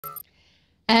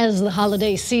As the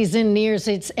holiday season nears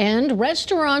its end,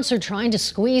 restaurants are trying to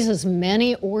squeeze as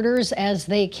many orders as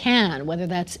they can, whether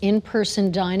that's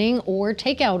in-person dining or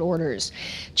takeout orders.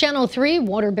 Channel 3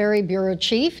 Waterbury Bureau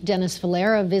Chief Dennis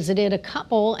Valera visited a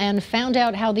couple and found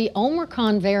out how the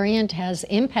Omicron variant has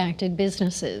impacted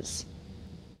businesses.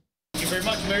 Thank you very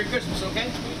much. Merry Christmas,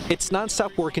 okay? It's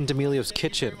non-stop work in D'Amelio's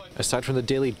kitchen. Aside from the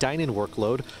daily dine-in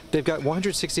workload, they've got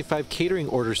 165 catering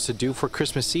orders to do for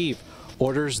Christmas Eve.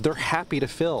 Orders they're happy to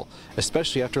fill,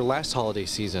 especially after last holiday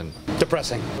season.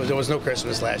 Depressing. There was no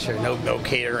Christmas last year. No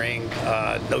catering,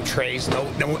 no trays, no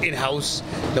in-house.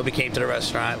 Nobody came to the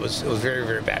restaurant. It was very,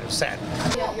 very bad. It was sad.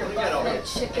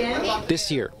 This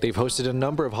year, they've hosted a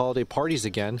number of holiday parties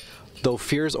again, though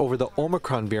fears over the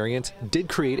Omicron variant did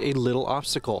create a little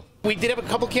obstacle. We did have a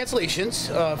couple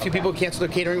cancellations. A few people canceled their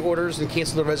catering orders and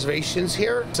canceled their reservations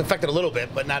here. It's affected a little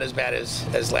bit, but not as bad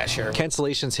as last year.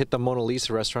 Cancellations hit the Mona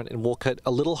Lisa restaurant in Wolcott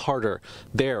a little harder.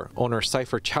 There, owner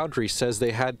Cypher Chowdhury says they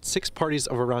had 6 parties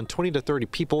of around 20 to 30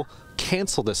 people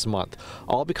cancel this month,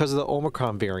 all because of the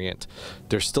Omicron variant.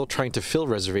 They're still trying to fill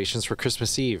reservations for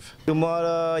Christmas Eve.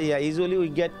 Tomorrow, usually we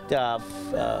get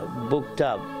booked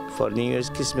up for New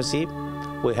Year's, Christmas Eve.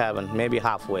 We haven't, maybe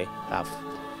half.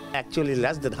 Actually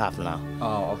less than half now.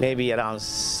 Oh, okay. Maybe around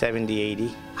 70,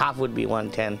 80. Half would be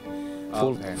 110.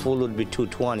 Full would be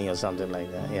 220 or something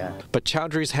like that, yeah. But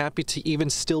Chowdhury's happy to even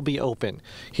still be open.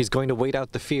 He's going to wait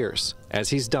out the fears,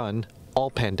 as he's done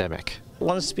all pandemic.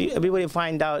 Once everybody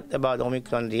find out about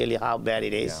Omicron, really how bad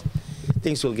it is,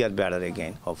 things will get better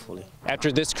again, hopefully.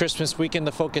 After this Christmas weekend,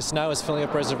 the focus now is filling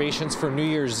up reservations for New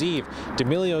Year's Eve.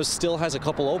 D'Amelio's still has a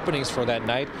couple openings for that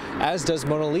night, as does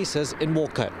Mona Lisa's in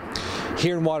Wolcott.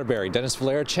 Here in Waterbury, Dennis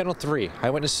Valera, Channel 3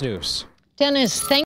 Eyewitness News. Dennis, thank